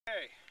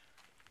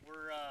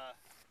we're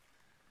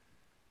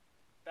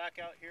back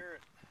out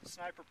here at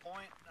Sniper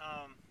Point.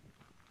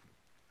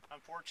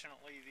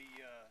 Unfortunately,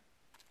 the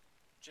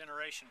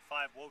Generation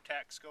 5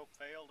 WOTAC scope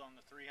failed on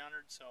the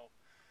 300, so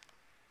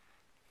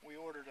we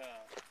ordered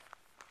a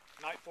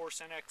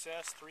Nightforce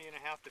NXS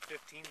 3.5 to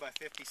 15 by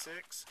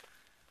 56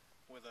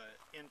 with a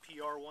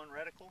NPR1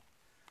 reticle.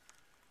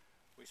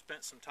 We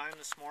spent some time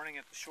this morning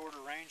at the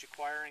shorter range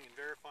acquiring and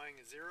verifying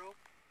a zero.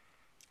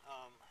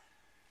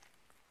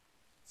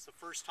 It's the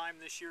first time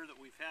this year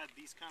that we've had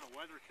these kind of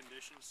weather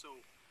conditions,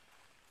 so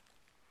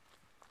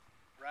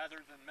rather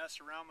than mess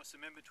around with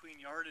some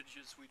in-between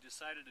yardages, we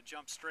decided to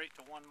jump straight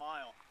to 1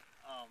 mile.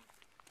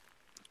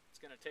 It's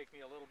going to take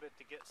me a little bit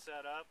to get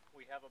set up.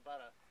 We have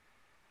about a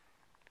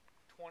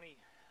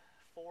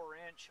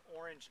 24-inch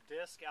orange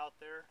disc out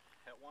there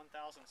at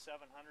 1,758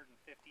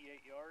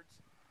 yards.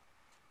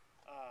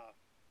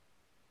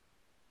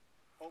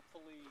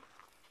 Hopefully,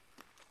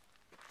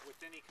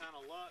 with any kind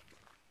of luck,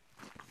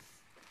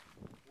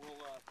 we'll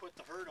put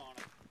the hurt on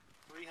it.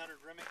 300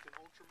 Remington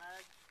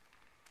Ultramag,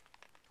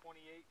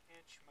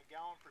 28-inch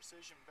McGowan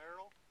precision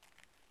barrel,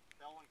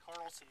 Bell &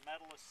 Carlson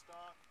Medalist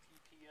stock,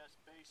 TPS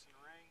base and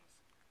rings,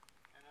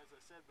 and as I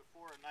said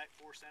before, a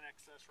Nightforce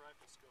NXS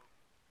rifle scope.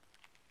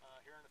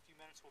 Here in a few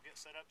minutes we'll get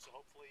set up, so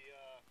hopefully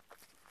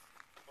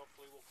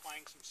we'll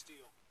clang some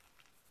steel.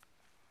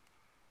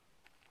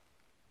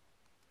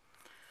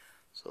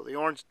 So the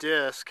orange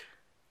disc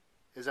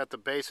is at the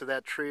base of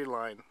that tree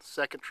line,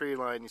 second tree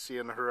line you see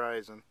on the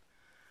horizon.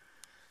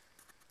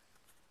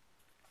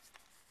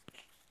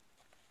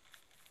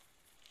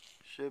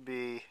 Should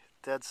be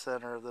dead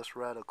center of this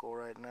reticle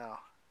right now.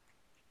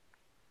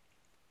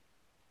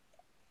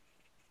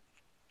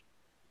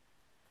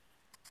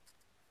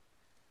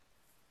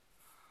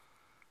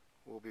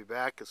 We'll be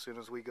back as soon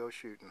as we go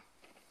shooting.